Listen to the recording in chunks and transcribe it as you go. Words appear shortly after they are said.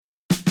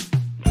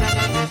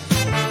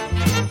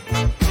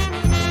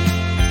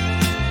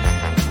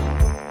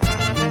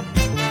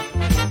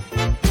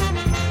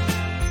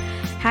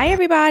Hi,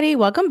 everybody.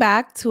 Welcome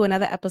back to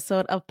another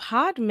episode of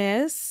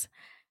PODMAS.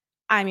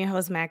 I'm your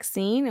host,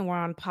 Maxine, and we're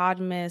on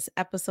PODMAS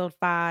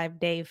Ep.5,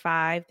 Day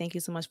 5. Thank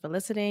you so much for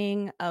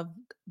listening of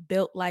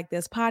Built Like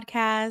This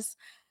podcast.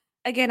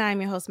 Again,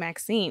 I'm your host,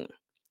 Maxine.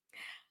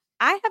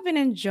 I have been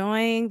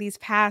enjoying these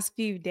past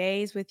few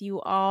days with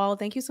you all.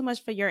 Thank you so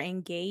much for your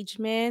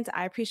engagement.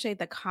 I appreciate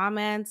the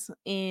comments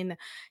in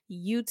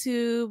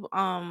YouTube,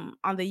 on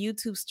the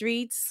YouTube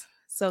streets.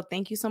 So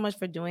thank you so much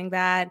for doing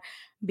that.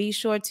 Be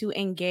sure to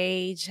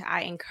engage.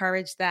 I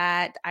encourage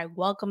that. I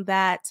welcome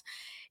that.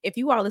 If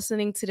you are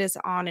listening to this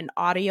on an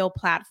audio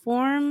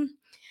platform,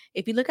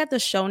 if you look at the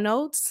show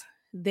notes,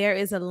 there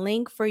is a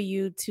link for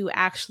you to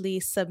actually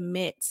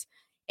submit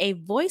a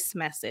voice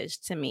message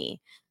to me.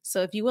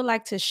 So if you would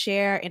like to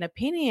share an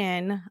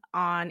opinion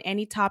on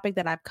any topic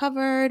that I've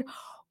covered,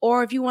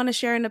 or if you want to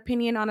share an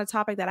opinion on a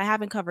topic that I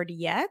haven't covered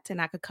yet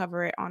and I could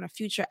cover it on a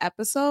future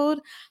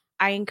episode,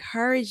 I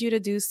encourage you to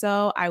do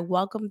so. I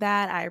welcome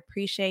that. I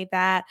appreciate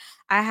that.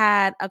 I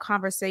had a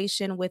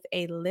conversation with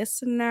a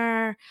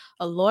listener,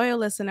 a loyal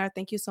listener.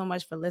 Thank you so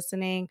much for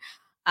listening.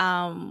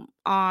 On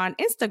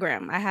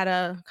Instagram. I had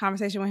a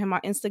conversation with him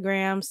on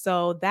Instagram.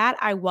 So that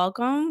I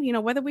welcome,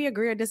 whether we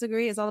agree or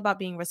disagree, it's all about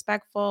being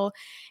respectful.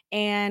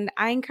 And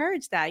I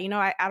encourage that.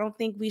 I don't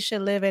think we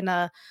should live in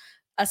a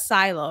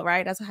silo,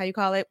 right? That's how you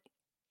call it.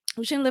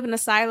 We shouldn't live in a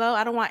silo.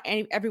 I don't want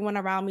everyone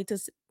around me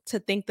to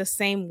think the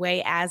same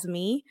way as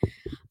me.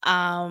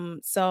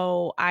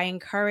 So I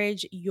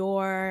encourage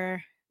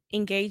your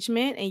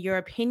engagement and your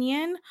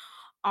opinion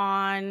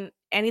on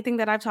anything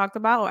that I've talked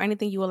about or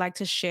anything you would like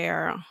to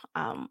share.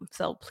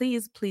 So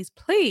please, please,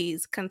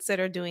 please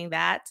consider doing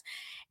that.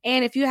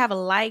 And if you have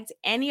liked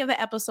any of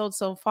the episodes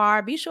so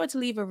far, be sure to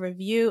leave a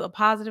review, a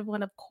positive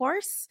one, of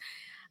course.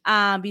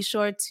 Be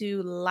sure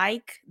to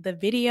like the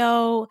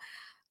video,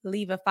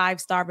 leave a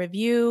 5-star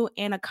review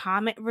and a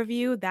comment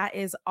review. That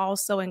is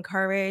also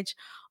encouraged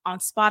on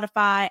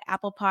Spotify,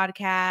 Apple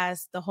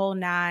Podcasts, the whole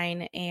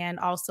nine, and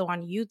also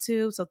on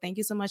YouTube. So thank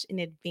you so much in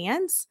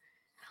advance.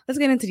 Let's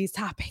get into these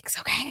topics,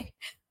 okay?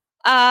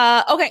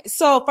 Okay,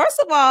 so first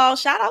of all,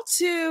 shout out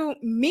to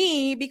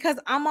me because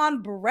I'm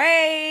on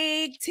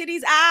break.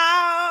 Titties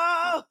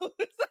out.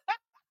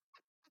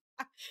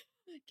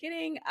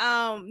 Kidding.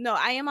 No,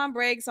 I am on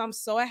break, so I'm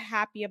so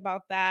happy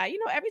about that.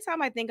 Every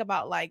time I think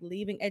about like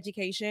leaving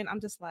education, I'm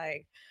just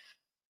like,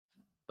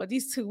 but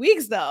these 2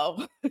 weeks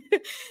though,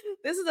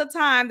 this is a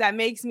time that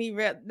makes me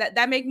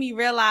that make me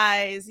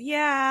realize,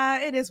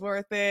 yeah, it is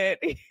worth it.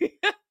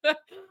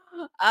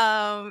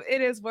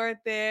 It is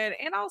worth it,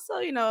 and also,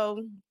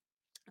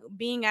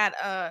 being at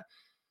a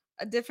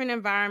different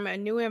environment,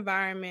 a new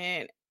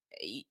environment,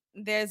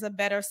 there's a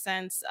better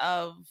sense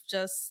of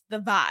just the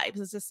vibes.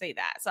 Let's just say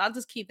that. So I'll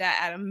just keep that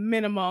at a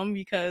minimum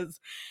because,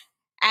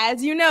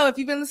 as you know, if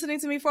you've been listening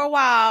to me for a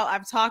while,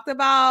 I've talked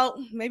about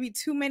maybe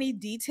too many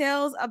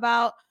details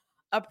about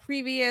a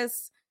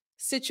previous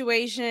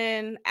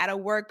situation at a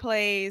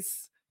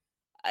workplace,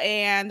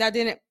 and that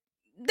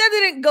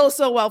didn't go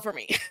so well for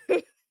me.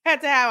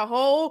 Had to have a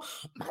whole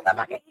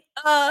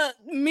motherfucking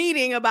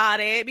meeting about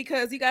it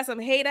because you got some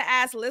hater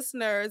ass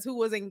listeners who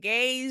was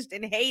engaged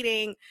and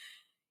hating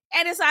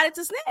and decided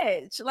to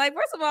snitch. Like,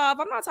 first of all, if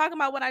I'm not talking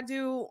about what I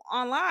do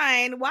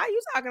online, why are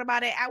you talking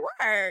about it at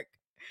work?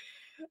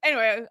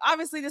 Anyway,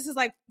 obviously this is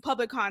like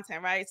public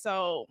content, right?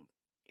 So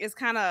it's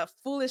kind of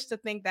foolish to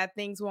think that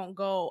things won't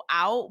go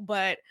out,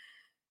 but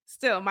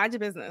still, mind your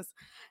business.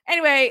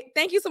 Anyway,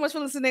 thank you so much for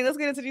listening. Let's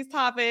get into these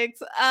topics.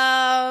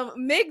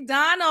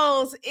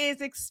 McDonald's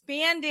is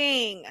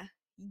expanding.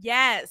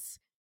 Yes,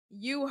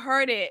 you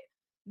heard it.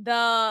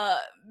 The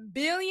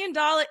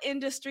billion-dollar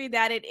industry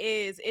that it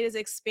is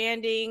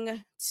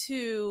expanding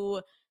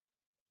to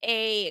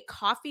a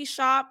coffee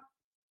shop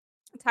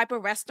type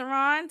of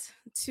restaurant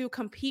to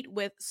compete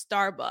with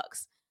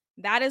Starbucks.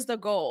 That is the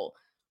goal.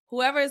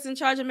 Whoever is in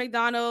charge of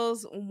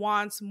McDonald's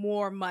wants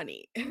more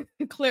money,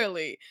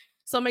 clearly.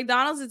 So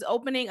McDonald's is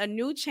opening a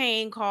new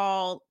chain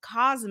called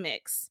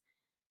Cosmics.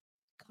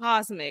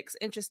 Cosmics,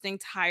 interesting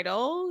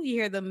title. You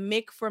hear the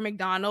Mick for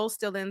McDonald's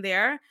still in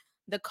there.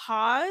 The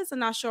cause, I'm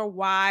not sure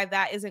why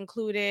that is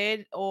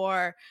included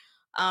or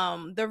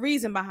the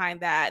reason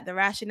behind that, the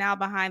rationale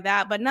behind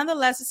that, but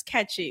nonetheless, it's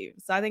catchy.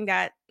 So I think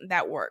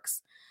that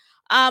works.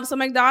 So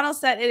McDonald's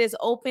said it is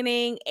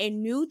opening a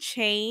new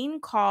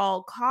chain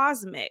called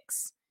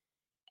Cosmics,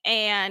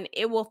 and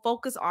it will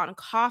focus on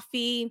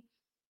coffee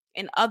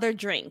and other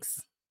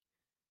drinks.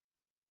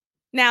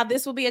 Now,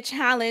 this will be a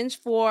challenge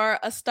for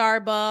a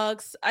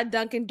Starbucks, a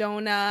Dunkin'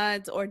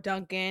 Donuts, or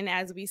Dunkin',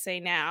 as we say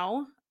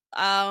now,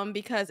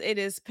 because it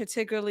is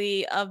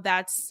particularly of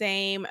that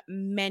same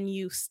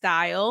menu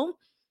style.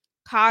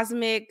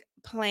 Cosmic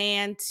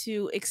plan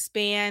to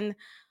expand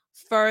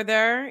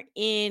further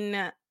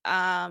in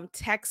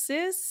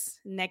Texas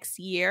next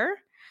year,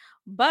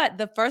 but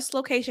the first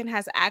location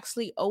has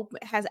actually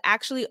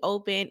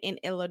opened in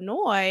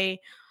Illinois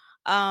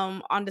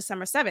on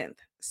December 7th.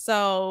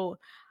 So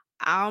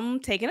I'm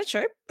taking a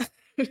trip.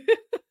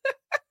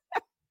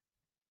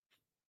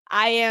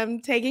 I am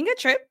taking a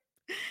trip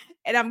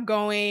and I'm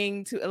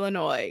going to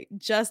Illinois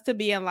just to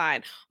be in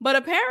line. But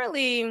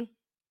apparently,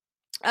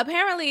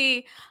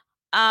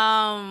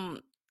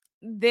 um,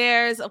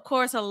 there's of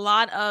course a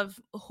lot of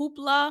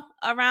hoopla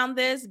around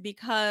this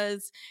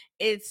because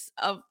it's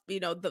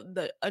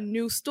a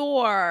new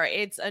store,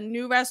 it's a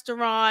new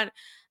restaurant.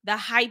 The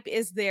hype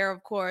is there,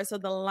 of course. So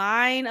the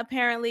line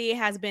apparently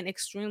has been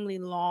extremely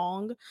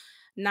long,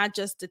 not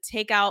just to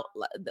take out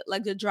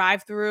like the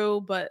drive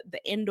through, but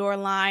the indoor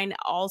line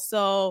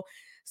also.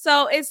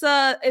 So it's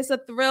a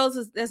thrill.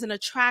 There's an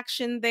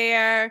attraction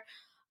there.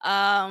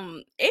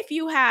 If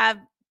you have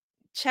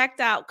checked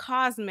out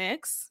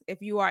Cosmix,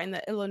 if you are in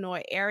the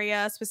Illinois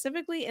area,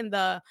 specifically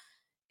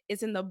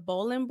it's in the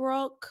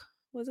Bolingbrook.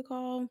 What's it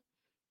called?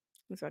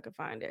 Let's see if I can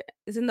find it.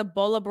 It's in the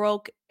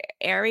Bolingbrook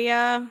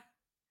area.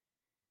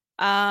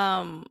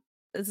 Um,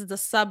 this is the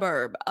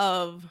suburb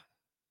of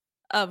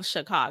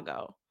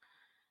Chicago.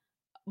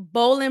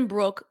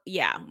 Bolingbrook,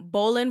 yeah,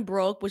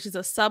 Bolingbrook, which is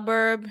a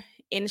suburb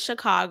in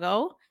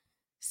Chicago.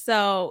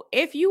 So,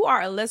 if you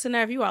are a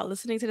listener, if you are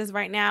listening to this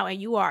right now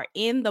and you are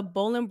in the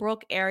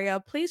Bolingbrook area,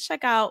 please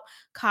check out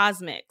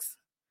Cosmix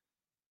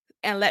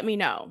and let me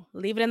know.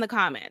 Leave it in the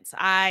comments.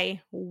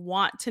 I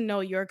want to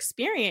know your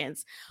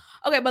experience.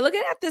 Okay, but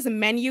looking at this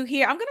menu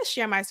here, I'm gonna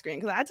share my screen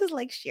because I just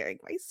like sharing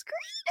my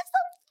screen. It's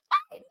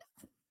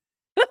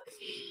so fun.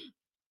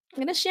 I'm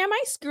gonna share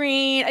my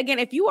screen. Again,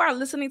 if you are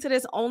listening to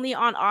this only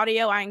on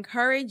audio, I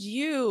encourage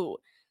you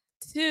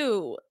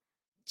to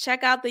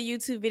check out the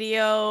YouTube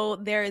video.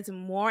 There is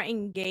more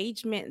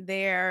engagement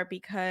there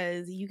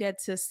because you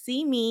get to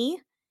see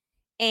me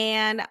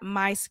and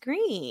my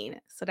screen.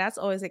 So that's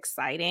always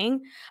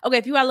exciting. Okay,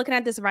 if you are looking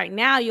at this right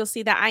now, you'll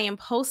see that I am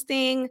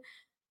posting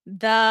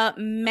the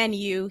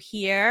menu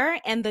here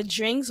and the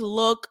drinks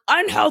look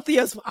unhealthy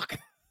as fuck.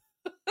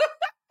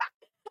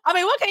 I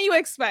mean, what can you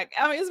expect?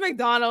 I mean, it's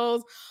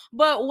McDonald's.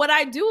 But what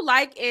I do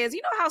like is,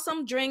 you know how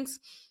some drinks,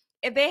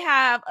 if they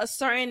have a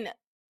certain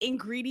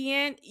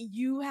ingredient,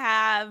 you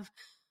have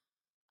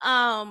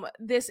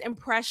this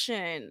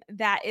impression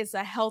that it's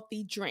a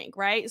healthy drink,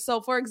 right?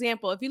 So for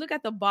example, if you look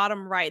at the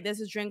bottom right,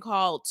 there's a drink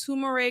called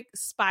turmeric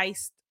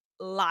spiced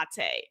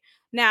latte.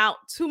 Now,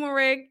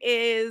 turmeric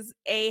is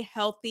a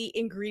healthy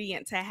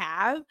ingredient to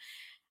have.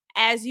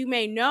 As you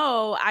may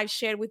know, I've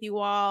shared with you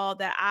all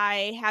that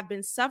I have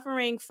been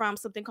suffering from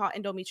something called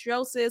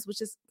endometriosis,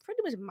 which is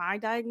pretty much my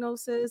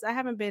diagnosis. I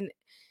haven't been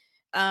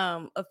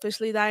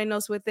officially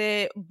diagnosed with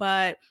it,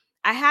 but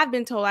I have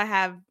been told I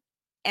have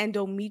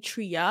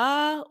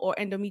endometria or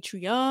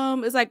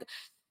endometrium. It's like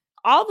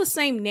all the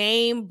same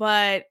name,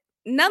 but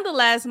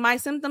nonetheless, my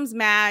symptoms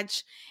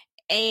match.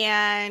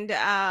 And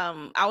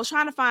I was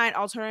trying to find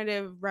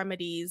alternative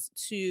remedies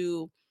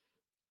to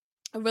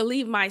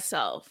relieve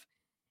myself.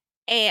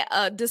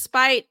 And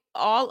despite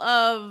all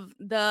of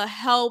the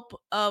help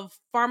of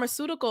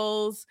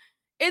pharmaceuticals,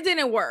 it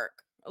didn't work.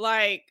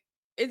 Like,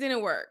 it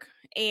didn't work.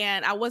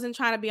 And I wasn't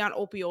trying to be on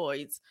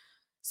opioids.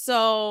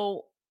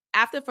 So,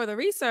 after further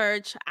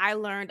research, I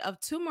learned of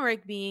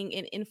turmeric being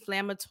an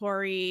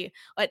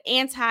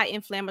anti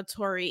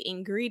inflammatory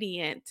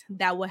ingredient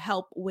that will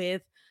help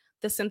with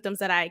the symptoms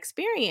that I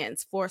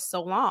experienced for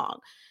so long.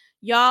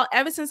 Y'all,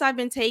 ever since I've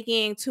been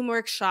taking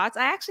turmeric shots,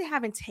 I actually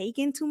haven't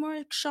taken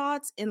turmeric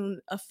shots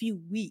in a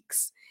few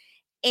weeks.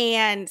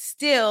 And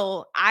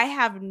still, I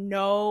have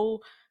no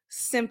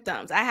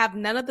symptoms. I have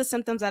none of the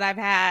symptoms that I've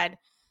had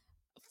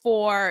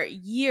for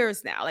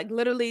years now. Like,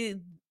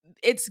 literally,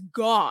 it's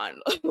gone.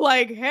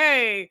 Like,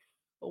 hey,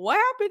 what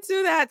happened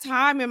to that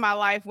time in my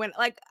life when,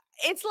 like,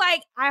 it's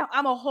like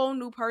I'm a whole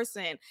new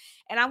person.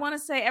 And I want to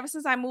say, ever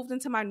since I moved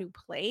into my new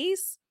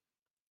place,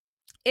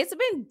 it's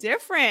been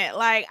different.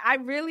 Like,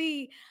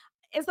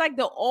 it's like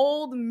the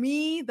old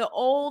me, the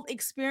old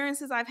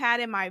experiences I've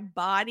had in my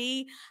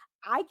body.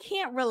 I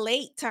can't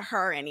relate to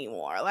her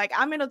anymore. Like,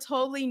 I'm in a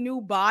totally new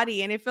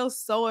body and it feels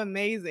so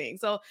amazing.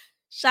 So,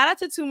 shout out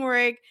to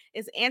turmeric.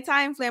 It's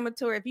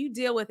anti-inflammatory. If you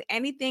deal with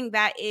anything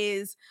that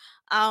is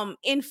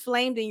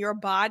inflamed in your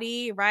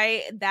body,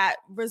 right? That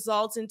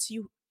results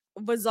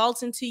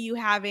into you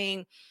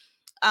having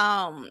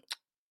um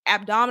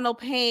abdominal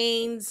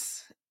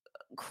pains,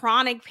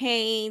 chronic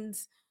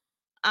pains,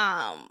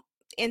 um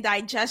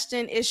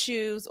indigestion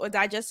issues or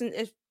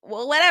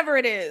well, whatever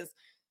it is,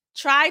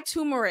 try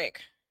turmeric.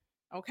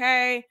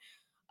 Okay.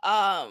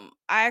 I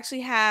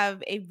actually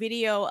have a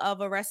video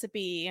of a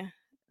recipe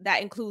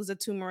that includes the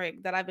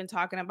turmeric that I've been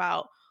talking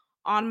about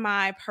on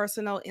my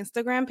personal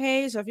Instagram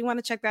page. So if you want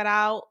to check that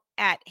out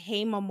at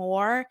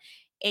Heymamore,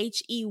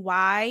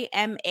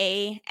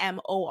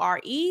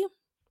 Heymamore,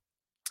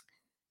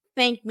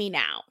 thank me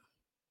now.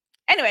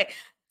 Anyway,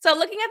 so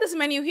looking at this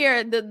menu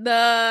here,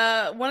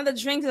 the one of the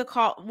drinks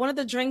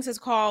is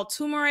called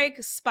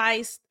turmeric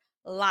spiced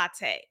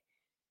latte.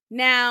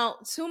 Now,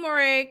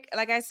 turmeric,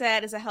 like I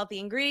said, is a healthy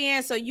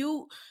ingredient. So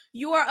you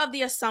are of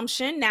the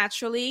assumption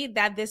naturally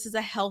that this is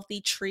a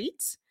healthy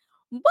treat.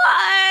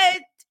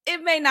 But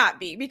It may not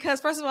be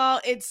because first of all,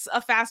 it's a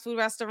fast food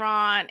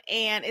restaurant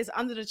and it's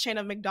under the chain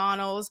of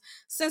McDonald's.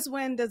 Since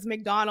when does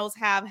McDonald's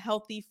have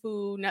healthy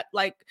food? Not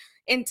like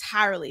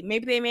entirely.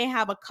 Maybe they may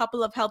have a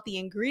couple of healthy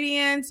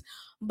ingredients,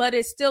 but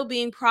it's still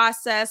being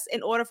processed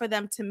in order for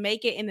them to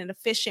make it in an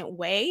efficient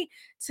way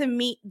to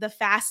meet the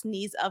fast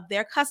needs of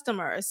their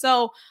customers.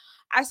 So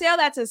I say all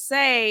that to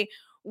say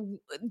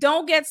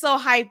don't get so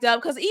hyped up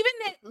because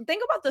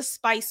think about the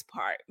spice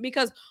part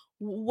because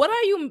what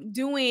are you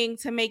doing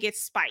to make it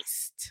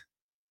spiced?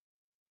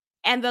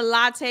 And the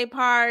latte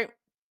part,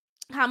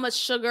 how much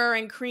sugar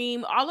and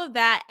cream, all of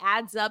that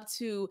adds up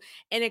to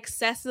an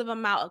excessive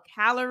amount of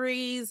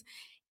calories.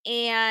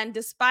 And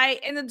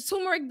the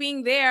turmeric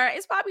being there,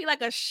 it's probably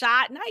like a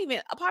shot, not even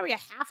probably a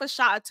half a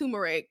shot of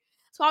turmeric.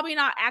 It's probably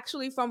not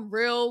actually from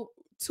real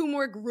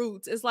turmeric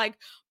roots. It's like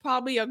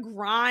probably a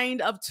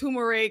grind of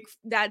turmeric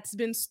that's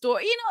been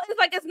stored. It's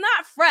like it's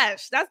not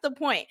fresh. That's the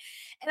point.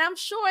 And I'm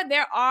sure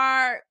there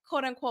are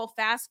quote unquote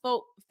fast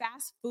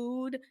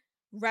food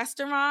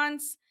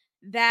restaurants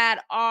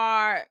that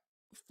are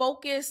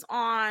focused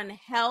on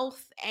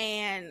health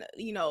and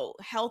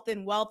health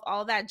and wealth,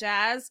 all that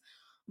jazz.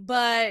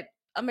 But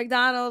a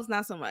McDonald's,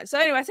 not so much. So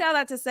anyway, I say all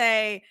that to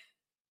say,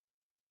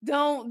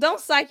 don't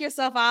psych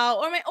yourself out,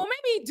 or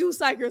maybe do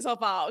psych yourself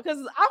out because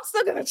I'm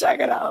still gonna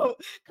check it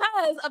out.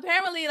 Because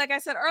apparently, like I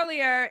said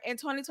earlier, in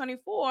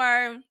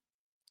 2024,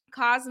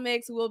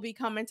 Cosmics will be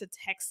coming to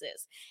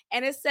Texas.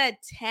 And it said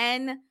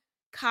 10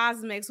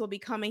 Cosmics will be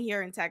coming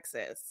here in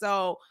Texas.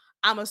 So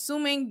I'm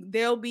assuming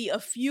there'll be a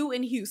few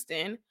in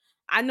Houston.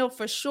 I know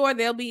for sure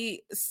there'll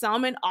be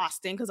some in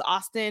Austin because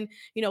Austin,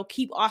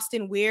 keep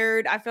Austin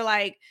weird. I feel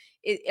like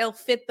it'll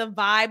fit the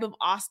vibe of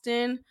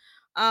Austin.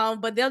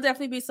 But there'll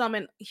definitely be some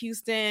in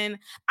Houston.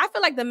 I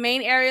feel like the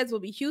main areas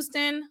will be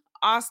Houston,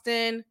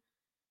 Austin,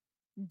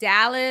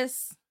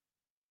 Dallas,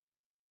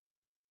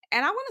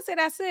 and I want to say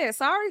that's it.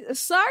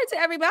 Sorry to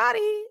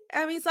everybody.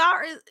 I mean,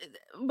 sorry,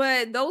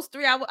 but those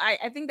three,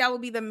 I think that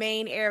would be the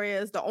main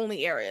areas, the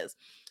only areas.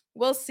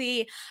 We'll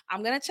see.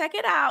 I'm gonna check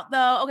it out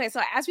though. Okay,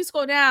 so as we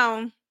scroll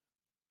down,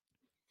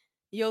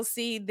 you'll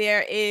see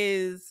there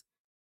is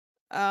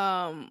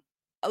a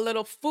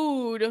little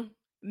food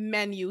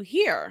menu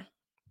here.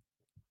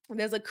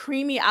 There's a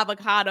creamy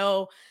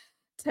avocado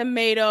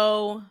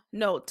tomatillo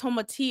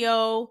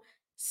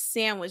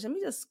sandwich. Let me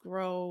just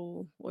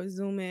scroll or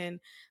zoom in.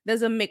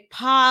 There's a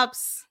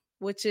McPops,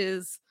 which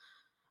is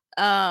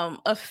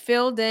a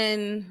filled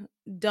in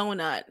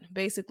donut,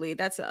 basically.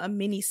 That's a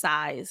mini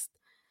sized.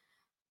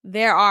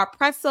 There are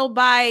pretzel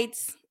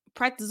bites,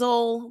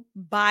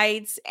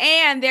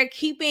 and they're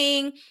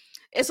keeping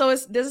there's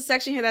a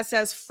section here that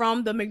says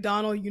from the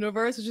McDonald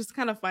universe, which is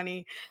kind of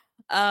funny.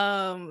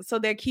 So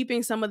they're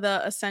keeping some of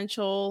the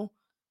essential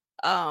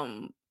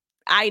um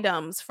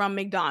items from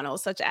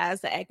McDonald's, such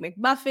as the Egg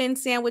McMuffin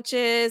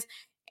sandwiches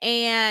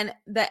and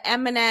the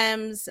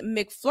M&M's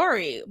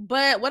McFlurry.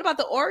 But what about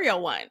the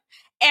Oreo one?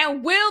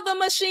 And will the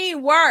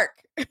machine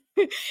work?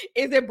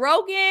 Is it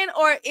broken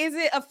or is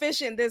it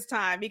efficient this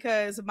time?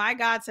 Because my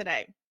God,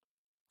 today.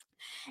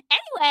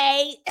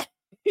 Anyway,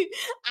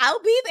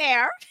 I'll be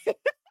there.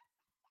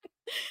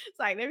 It's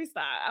like, let me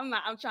stop.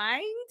 I'm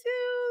trying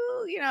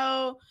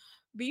to,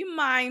 be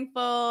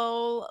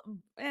mindful,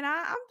 and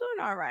I'm doing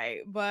all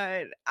right,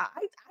 but I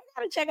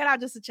gotta check it out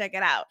just to check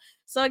it out.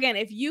 So again,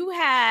 if you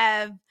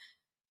have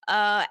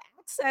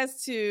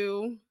access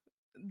to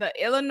the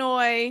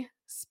Illinois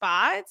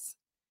spots,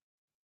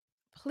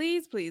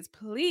 please, please,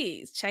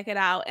 please check it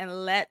out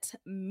and let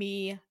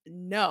me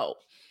know.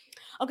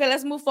 Okay,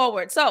 let's move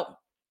forward. So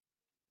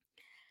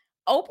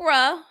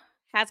Oprah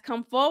has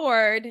come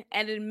forward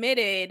and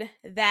admitted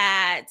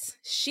that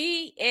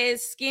she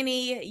is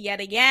skinny yet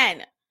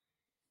again.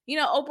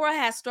 Oprah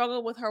has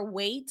struggled with her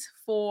weight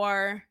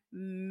for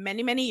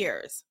many, many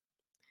years.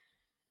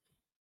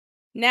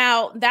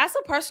 Now, that's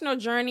a personal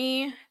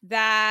journey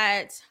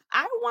that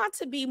I want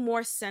to be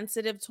more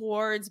sensitive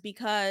towards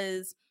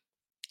because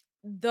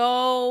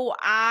though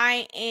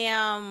I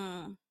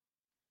am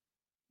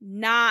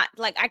not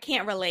like, I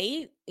can't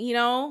relate,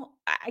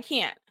 I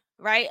can't,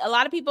 right? A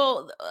lot of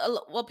people,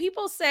 well,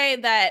 people say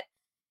that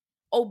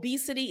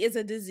obesity is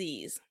a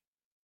disease.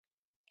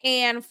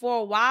 And for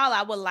a while,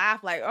 I would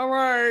laugh like, all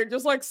right,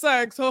 just like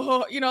sex,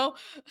 you know?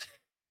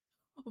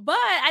 But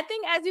I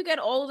think as you get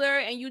older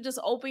and you just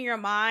open your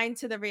mind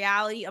to the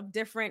reality of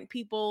different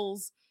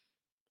people's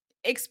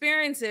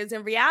experiences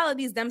and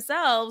realities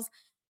themselves,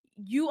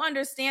 you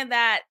understand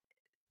that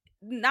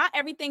not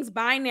everything's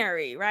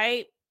binary,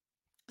 right?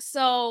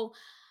 So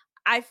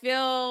I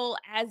feel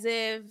as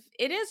if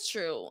it is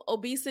true.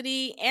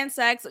 Obesity and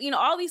sex,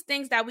 all these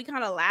things that we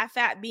kind of laugh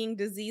at being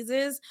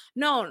diseases.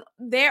 No,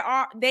 they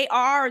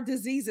are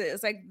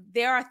diseases. Like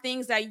there are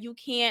things that you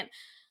can't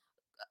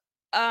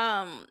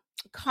um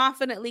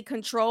confidently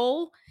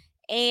control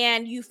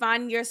and you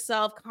find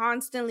yourself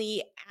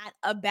constantly at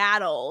a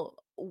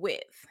battle with.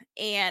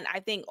 And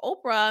I think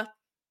Oprah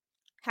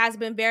has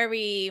been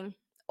very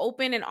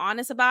open and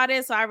honest about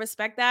it, so I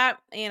respect that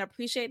and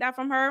appreciate that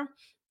from her.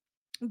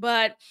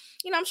 But,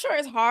 I'm sure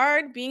it's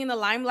hard being in the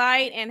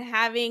limelight and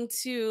having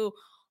to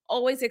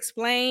always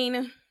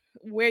explain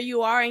where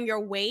you are in your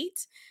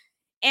weight.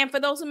 And for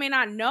those who may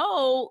not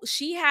know,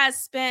 she has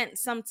spent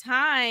some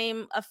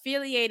time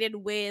affiliated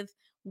with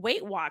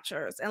Weight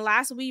Watchers. And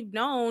last we've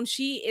known,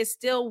 she is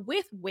still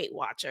with Weight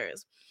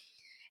Watchers.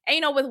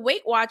 And, with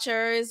Weight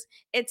Watchers,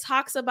 it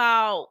talks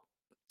about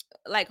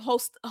like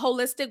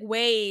holistic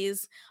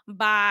ways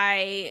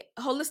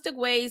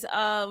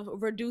of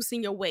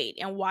reducing your weight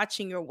and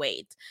watching your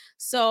weight.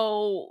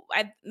 So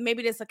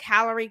maybe there's a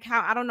calorie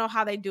count. I don't know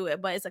how they do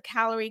it, but it's a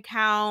calorie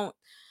count.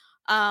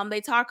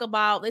 They talk a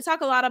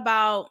lot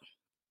about,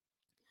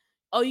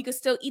 oh, you can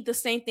still eat the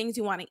same things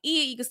you want to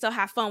eat. You can still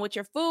have fun with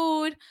your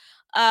food.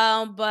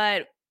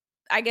 But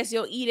I guess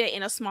you'll eat it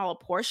in a smaller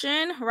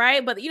portion,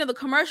 right? But the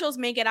commercials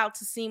make it out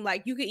to seem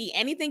like you can eat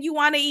anything you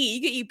want to eat.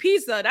 You can eat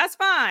pizza, that's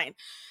fine.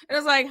 And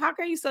it's like, how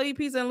can you still eat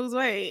pizza and lose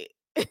weight?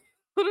 What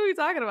are we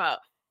talking about?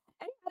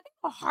 And I think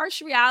a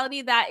harsh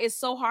reality that is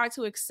so hard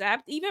to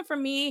accept, even for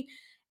me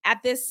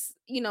at this,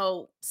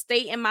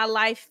 state in my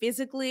life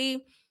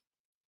physically,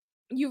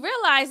 you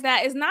realize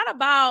that it's not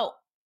about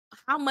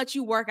how much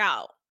you work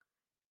out.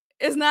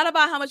 It's not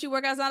about how much you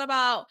work out. It's not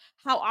about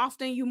how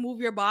often you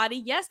move your body.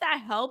 Yes,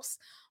 that helps,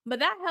 but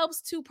that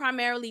helps to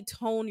primarily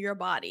tone your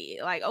body.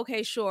 Like,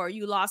 okay, sure,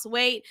 you lost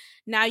weight.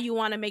 Now you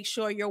want to make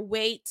sure your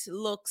weight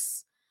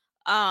looks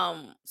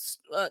toned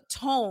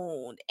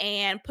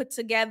and put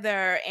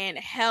together and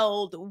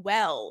held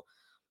well.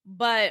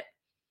 But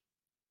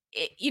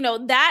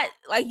that,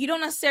 like, you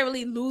don't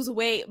necessarily lose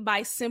weight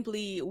by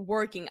simply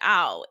working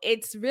out.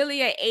 It's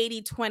really a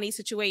 80-20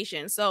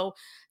 situation. So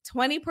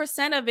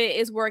 20% of it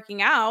is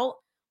working out,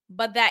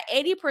 but that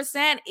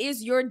 80%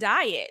 is your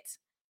diet.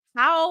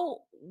 How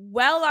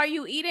well are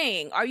you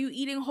eating? Are you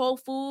eating whole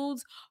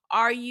foods?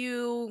 Are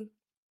you,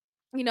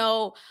 you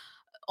know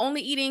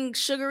only eating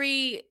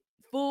sugary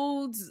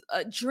foods,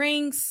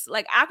 drinks?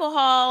 Like,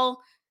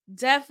 alcohol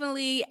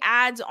definitely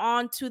adds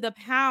on to the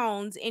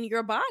pounds in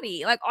your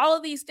body. Like, all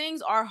of these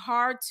things are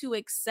hard to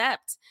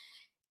accept.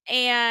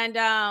 And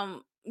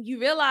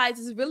you realize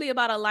it's really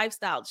about a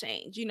lifestyle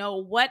change.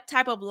 What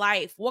type of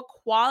life, what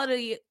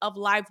quality of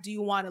life do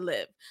you want to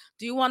live?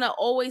 Do you want to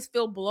always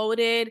feel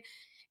bloated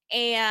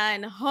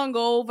and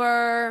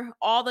hungover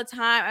all the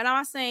time? And I'm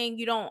not saying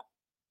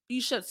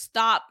you should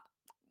stop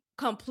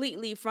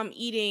completely from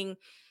eating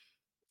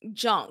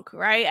junk,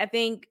 right? I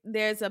think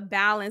there's a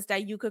balance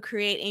that you could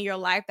create in your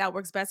life that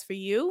works best for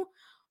you.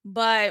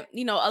 But,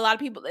 a lot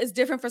of people, it's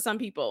different for some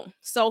people.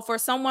 So for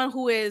someone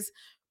who is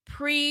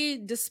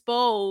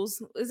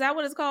predisposed, is that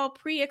what it's called?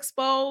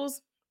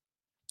 Pre-exposed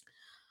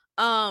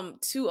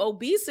to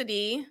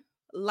obesity,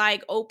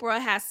 like Oprah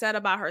has said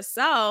about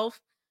herself,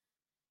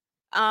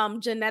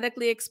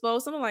 genetically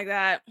exposed, something like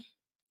that.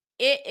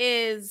 It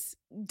is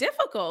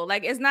difficult.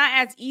 Like, it's not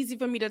as easy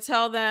for me to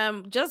tell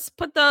them, just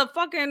put the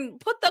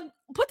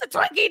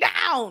Twinkie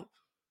down.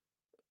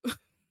 Do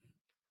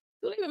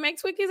they even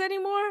make Twinkies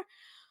anymore?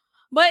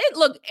 But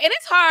and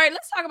it's hard.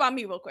 Let's talk about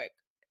me real quick.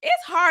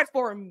 It's hard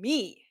for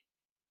me.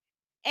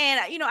 And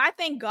I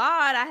thank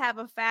God I have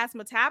a fast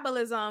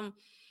metabolism,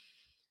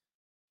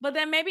 but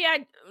then maybe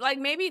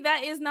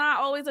that is not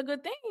always a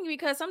good thing,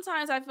 because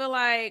sometimes I feel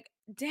like,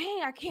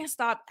 dang, I can't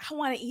stop. I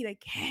want to eat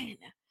again.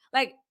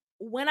 Like,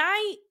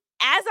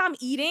 as I'm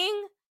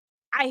eating,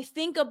 I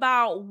think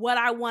about what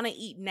I want to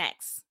eat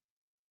next.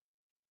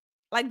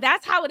 Like,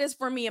 that's how it is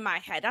for me in my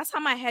head. That's how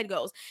my head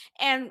goes.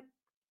 And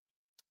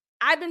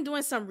I've been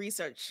doing some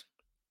research,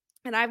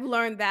 and I've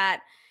learned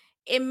that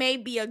it may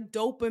be a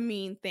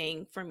dopamine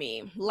thing for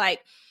me.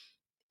 Like,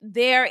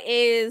 there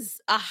is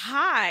a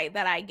high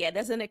that I get.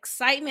 There's an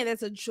excitement,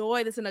 there's a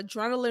joy, there's an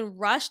adrenaline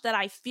rush that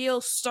I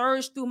feel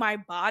surge through my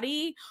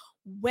body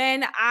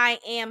when I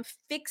am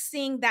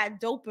fixing that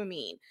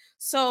dopamine.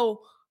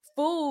 So,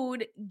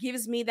 food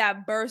gives me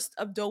that burst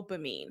of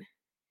dopamine.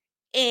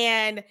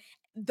 And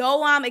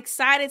though I'm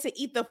excited to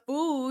eat the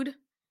food,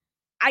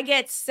 I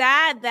get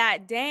sad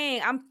that,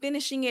 dang, I'm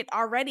finishing it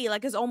already.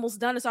 Like, it's almost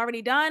done. It's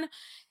already done.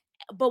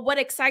 But what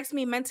excites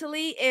me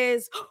mentally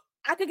is,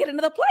 I could get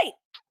another plate.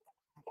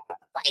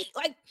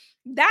 Like,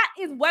 that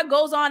is what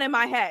goes on in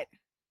my head.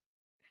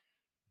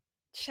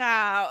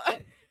 Child.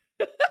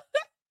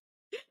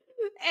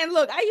 And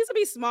look, I used to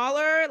be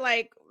smaller,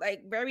 like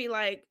very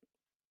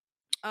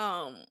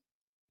um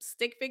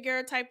stick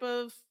figure type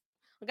of,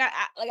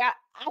 I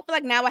feel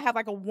like now I have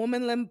like a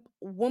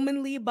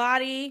womanly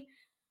body.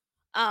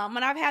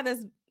 And I've had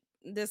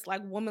this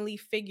like womanly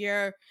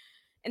figure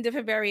in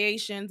different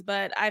variations,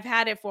 but I've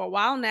had it for a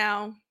while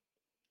now.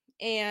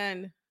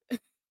 And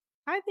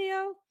hi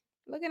Theo,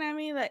 looking at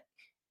me like,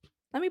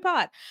 let me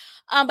pod.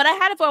 But I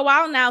had it for a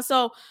while now.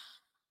 So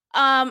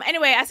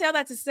anyway, I say all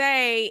that to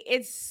say,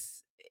 it's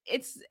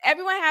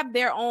everyone have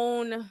their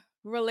own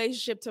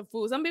relationship to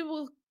food. Some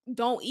people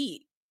don't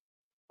eat,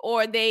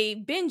 or they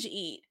binge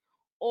eat,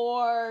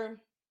 or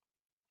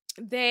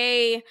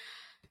they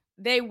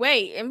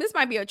wait. And this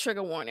might be a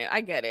trigger warning.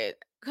 I get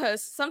it.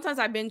 Because sometimes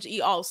I binge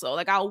eat also.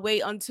 Like, I'll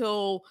wait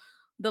until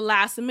the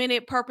last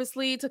minute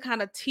purposely to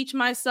kind of teach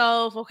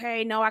myself,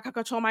 okay, no, I can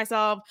control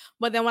myself.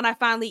 But then when I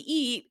finally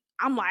eat,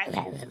 I'm like,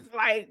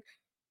 like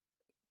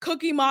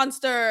Cookie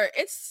Monster.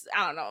 It's,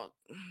 I don't know.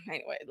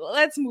 Anyway,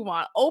 let's move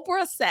on.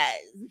 Oprah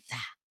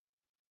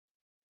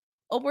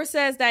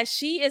says that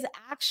she is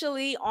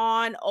actually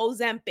on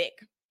Ozempic.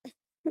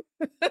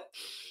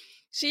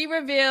 She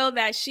revealed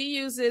that she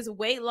uses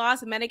weight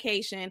loss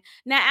medication.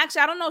 Now,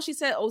 actually, I don't know if she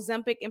said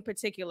Ozempic in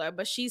particular,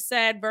 but she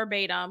said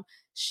verbatim,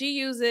 she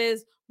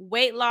uses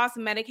weight loss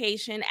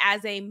medication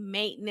as a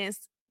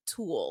maintenance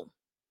tool.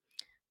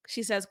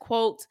 She says,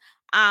 quote,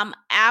 I'm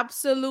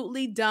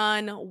absolutely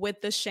done with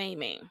the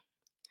shaming,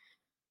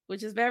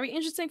 which is very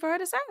interesting for her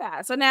to say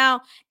that. So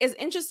now it's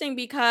interesting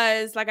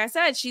because, like I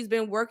said, she's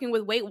been working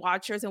with Weight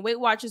Watchers, and Weight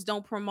Watchers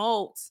don't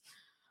promote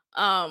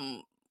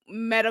um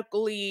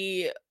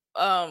medically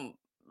Weight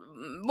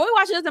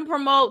Watchers doesn't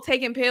promote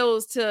taking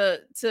pills to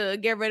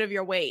get rid of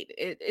your weight.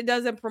 It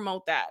doesn't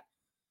promote that.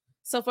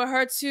 So for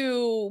her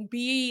to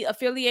be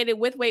affiliated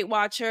with Weight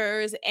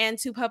Watchers and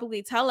to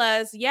publicly tell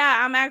us, yeah,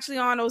 I'm actually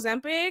on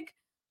Ozempic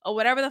or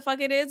whatever the fuck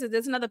it is,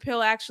 there's another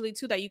pill actually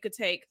too that you could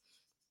take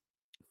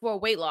for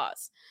weight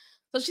loss.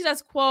 So she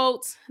says,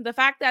 quote, the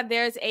fact that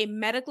there's a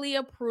medically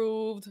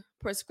approved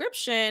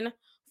prescription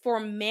for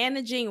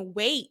managing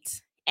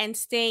weight and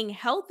staying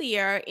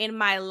healthier in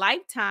my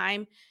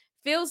lifetime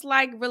feels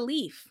like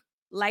relief,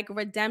 like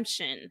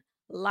redemption,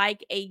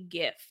 like a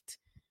gift.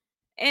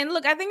 And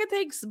look, I think it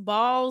takes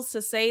balls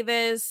to say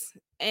this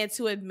and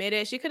to admit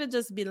it. She could have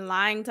just been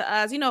lying to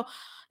us,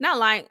 not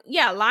lying,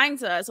 yeah, lying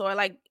to us, or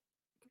like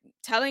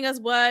telling us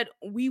what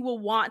we will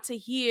want to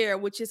hear,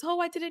 which is, oh,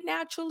 I did it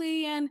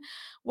naturally and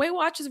Weight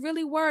Watchers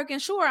really work.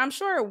 And sure, I'm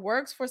sure it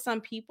works for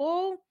some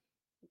people,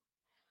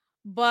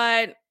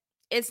 but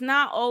it's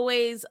not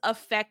always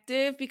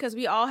effective because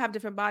we all have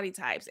different body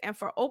types. And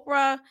for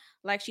Oprah,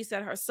 like she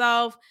said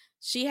herself,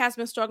 she has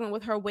been struggling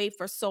with her weight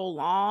for so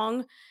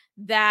long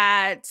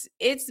that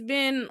it's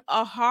been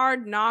a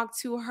hard knock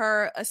to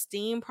her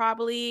esteem,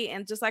 probably.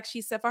 And just like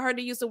she said, for her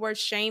to use the word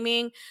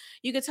shaming,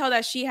 you could tell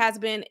that she has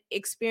been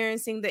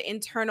experiencing the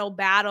internal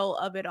battle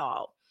of it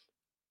all.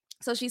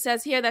 So she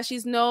says here that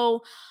she's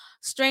no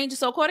stranger.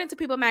 So according to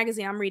People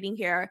Magazine, I'm reading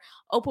here,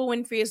 Oprah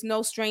Winfrey is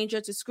no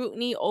stranger to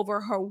scrutiny over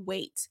her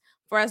weight.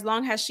 For as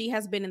long as she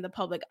has been in the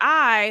public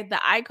eye,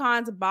 the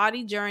icon's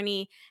body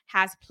journey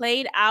has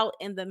played out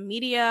in the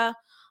media,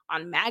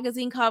 on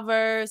magazine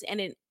covers,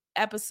 and in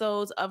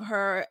episodes of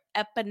her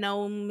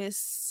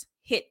eponymous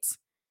hit.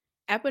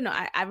 I've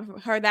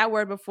heard that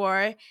word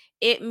before.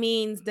 It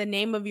means the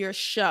name of your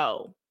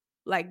show,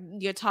 like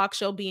your talk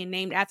show being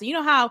named after. You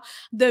know how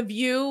The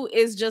View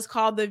is just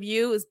called The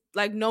View? Is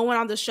like no one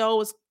on the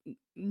show's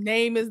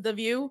name is The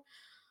View,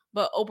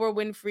 but Oprah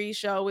Winfrey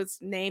show is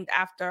named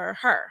after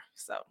her.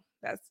 So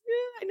that's,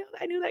 yeah,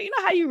 I knew that. You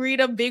know how you read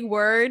a big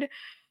word,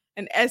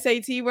 an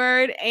SAT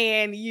word,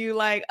 and you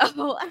like,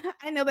 oh,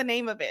 I know the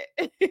name of it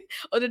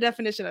or the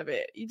definition of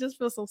it. You just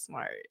feel so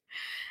smart.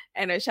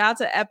 And a shout out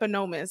to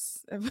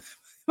Eponymous. Am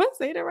I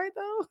saying it right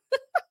though?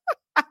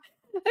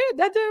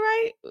 Did I do it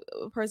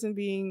right? Person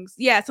being,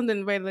 yeah,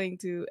 something relating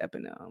to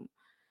eponym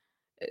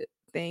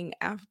thing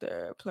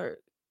after plurt.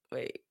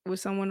 Wait, with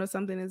someone or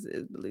something is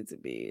believed to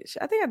be.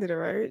 I think I did it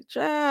right.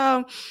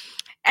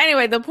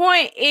 Anyway, the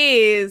point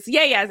is,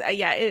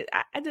 I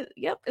did.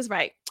 Yep, it's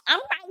right.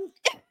 I'm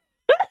right.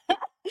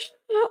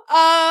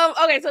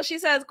 Okay, so she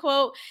says,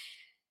 quote,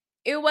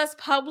 it was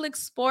public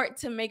sport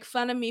to make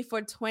fun of me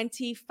for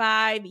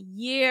 25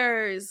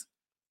 years.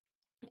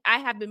 I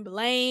have been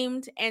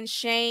blamed and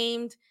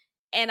shamed,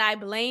 and I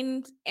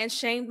blamed and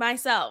shamed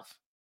myself.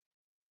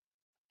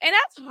 And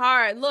that's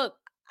hard. Look,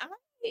 I,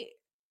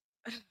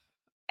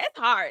 it's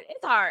hard.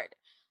 It's hard.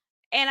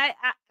 And I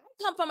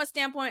come from a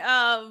standpoint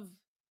of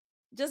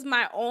just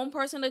my own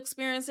personal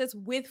experiences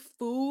with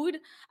food.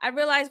 I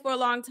realized for a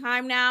long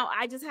time now,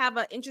 I just have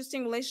an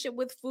interesting relationship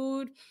with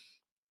food.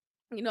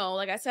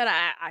 Like I said,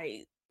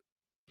 I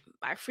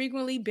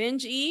frequently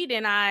binge eat,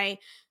 and I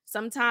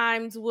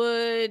sometimes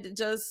would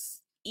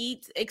just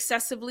eat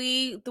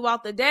excessively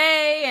throughout the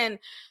day and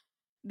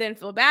then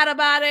feel bad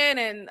about it.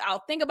 And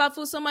I'll think about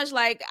food so much.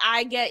 Like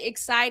I get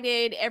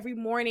excited every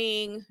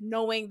morning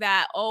knowing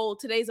that, oh,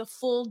 today's a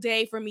full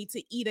day for me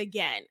to eat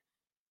again.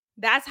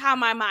 That's how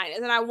my mind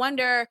is. And I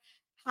wonder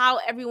how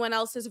everyone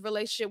else's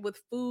relationship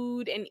with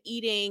food and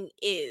eating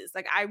is.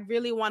 Like, I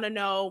really want to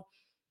know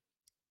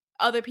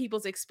other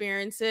people's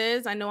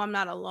experiences. I know I'm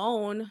not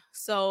alone.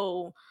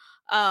 So,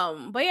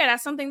 but yeah,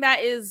 that's something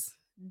that is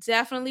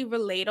definitely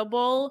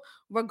relatable,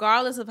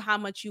 regardless of how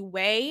much you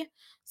weigh.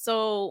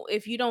 So,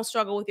 if you don't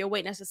struggle with your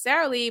weight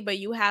necessarily, but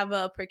you have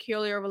a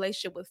peculiar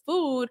relationship with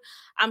food,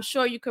 I'm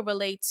sure you could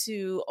relate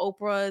to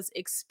Oprah's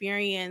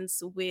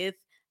experience with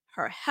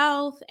her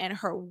health and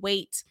her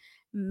weight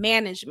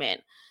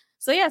management.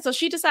 So, yeah, so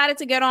she decided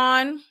to get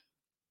on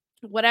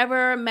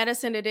whatever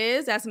medicine it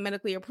is that's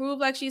medically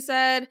approved, like she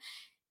said,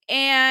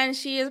 and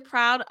she is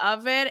proud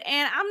of it.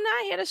 And I'm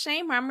not here to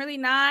shame her. I'm really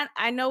not.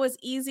 I know it's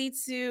easy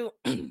to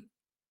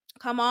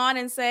come on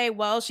and say,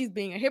 well, she's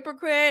being a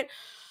hypocrite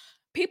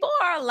people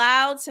are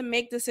allowed to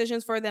make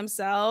decisions for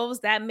themselves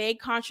that may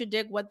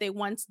contradict what they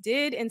once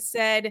did and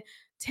said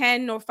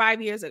 10 or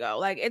 5 years ago.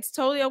 Like, it's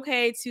totally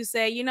okay to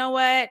say, you know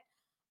what?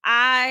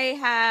 I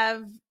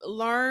have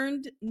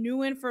learned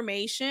new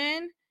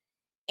information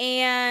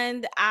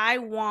and I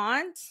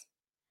want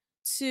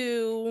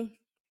to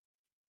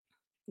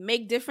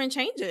make different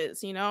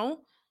changes, you know?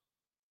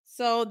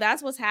 So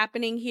that's what's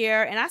happening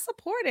here. And I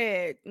support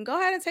it. And go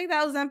ahead and take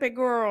that Ozempic,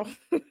 girl.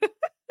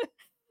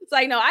 It's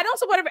like, no, I don't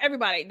support it for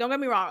everybody. Don't get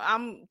me wrong.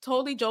 I'm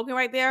totally joking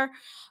right there.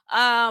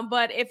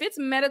 But if it's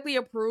medically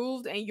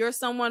approved and you're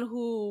someone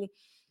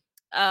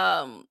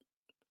um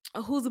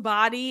whose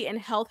body and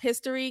health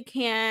history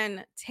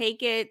can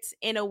take it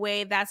in a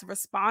way that's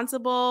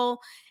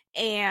responsible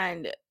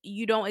and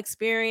you don't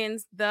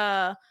experience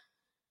the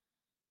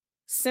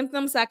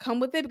symptoms that come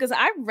with it, because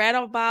I read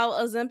about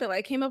Ozempic, like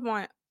it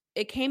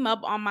came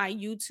up on my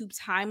YouTube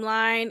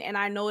timeline, and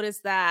I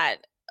noticed that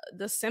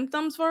the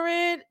symptoms for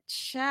it,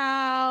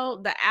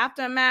 child, the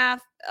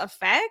aftermath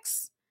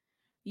effects,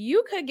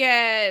 you could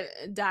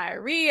get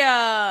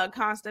diarrhea,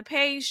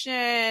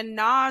 constipation,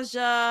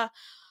 nausea,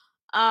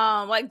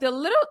 like the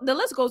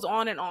list goes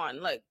on and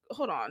on. Like,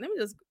 hold on, let me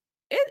just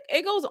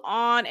it goes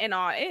on and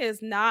on. It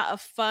is not a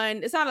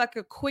fun, it's not like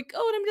a quick,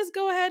 oh, let me just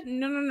go ahead.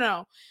 No, no,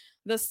 no.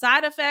 The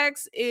side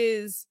effects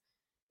is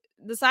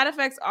the side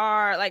effects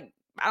are like,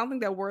 I don't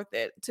think they're worth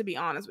it, to be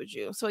honest with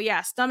you. So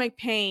yeah, stomach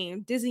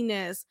pain,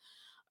 dizziness,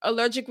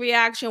 allergic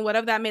reaction,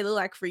 whatever that may look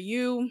like for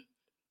you,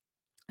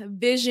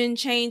 vision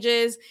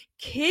changes,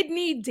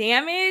 kidney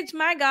damage.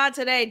 My God,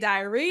 today,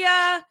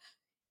 diarrhea.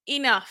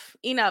 Enough.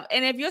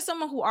 And if you're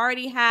someone who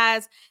already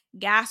has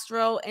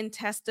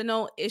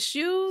gastrointestinal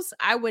issues,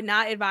 I would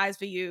not advise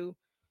for you.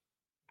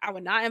 I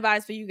would not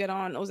advise for you get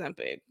on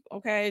Ozempic.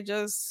 Okay,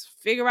 just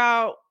figure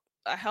out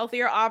a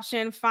healthier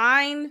option.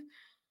 Find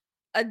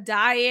a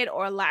diet,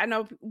 or I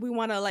know we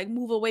want to like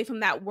move away from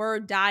that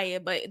word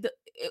diet, but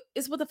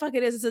it's what the fuck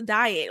it is. It's a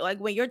diet. Like,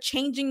 when you're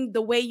changing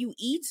the way you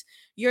eat,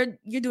 you're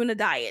doing a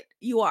diet.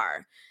 You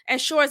are. And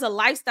sure, it's a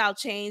lifestyle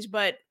change,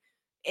 but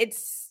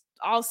it's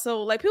also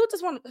like, people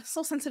just want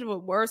so sensitive with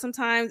words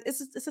sometimes.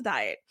 It's a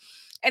diet.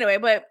 Anyway,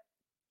 but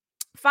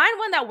find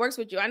one that works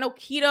with you. I know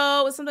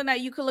keto is something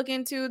that you could look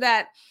into,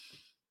 that,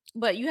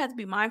 but you have to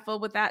be mindful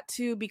with that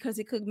too, because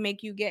it could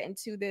make you get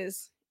into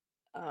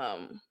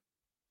um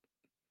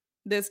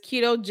this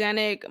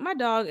ketogenic. My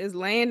dog is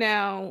laying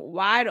down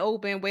wide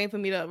open, waiting for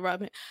me to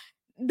rub him.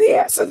 The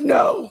answer is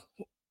no.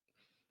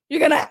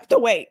 You're gonna have to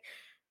wait.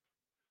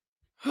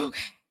 Okay.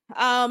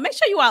 Make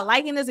sure you are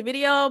liking this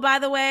video, by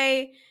the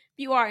way. If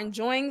you are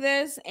enjoying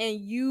this and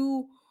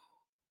you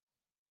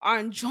are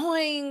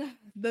enjoying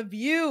the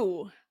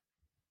view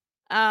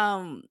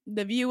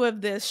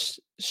of this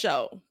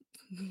show,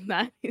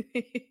 not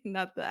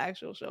not the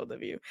actual show, the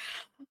view.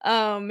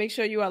 Make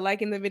sure you are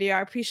liking the video.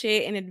 I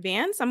appreciate it in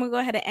advance. I'm gonna go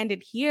ahead and end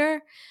it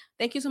here.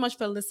 Thank you so much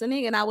for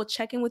listening, and I will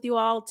check in with you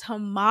all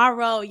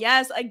tomorrow.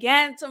 Yes,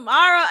 again,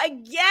 tomorrow,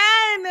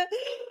 again.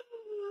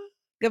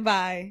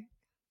 Goodbye.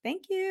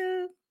 Thank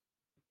you.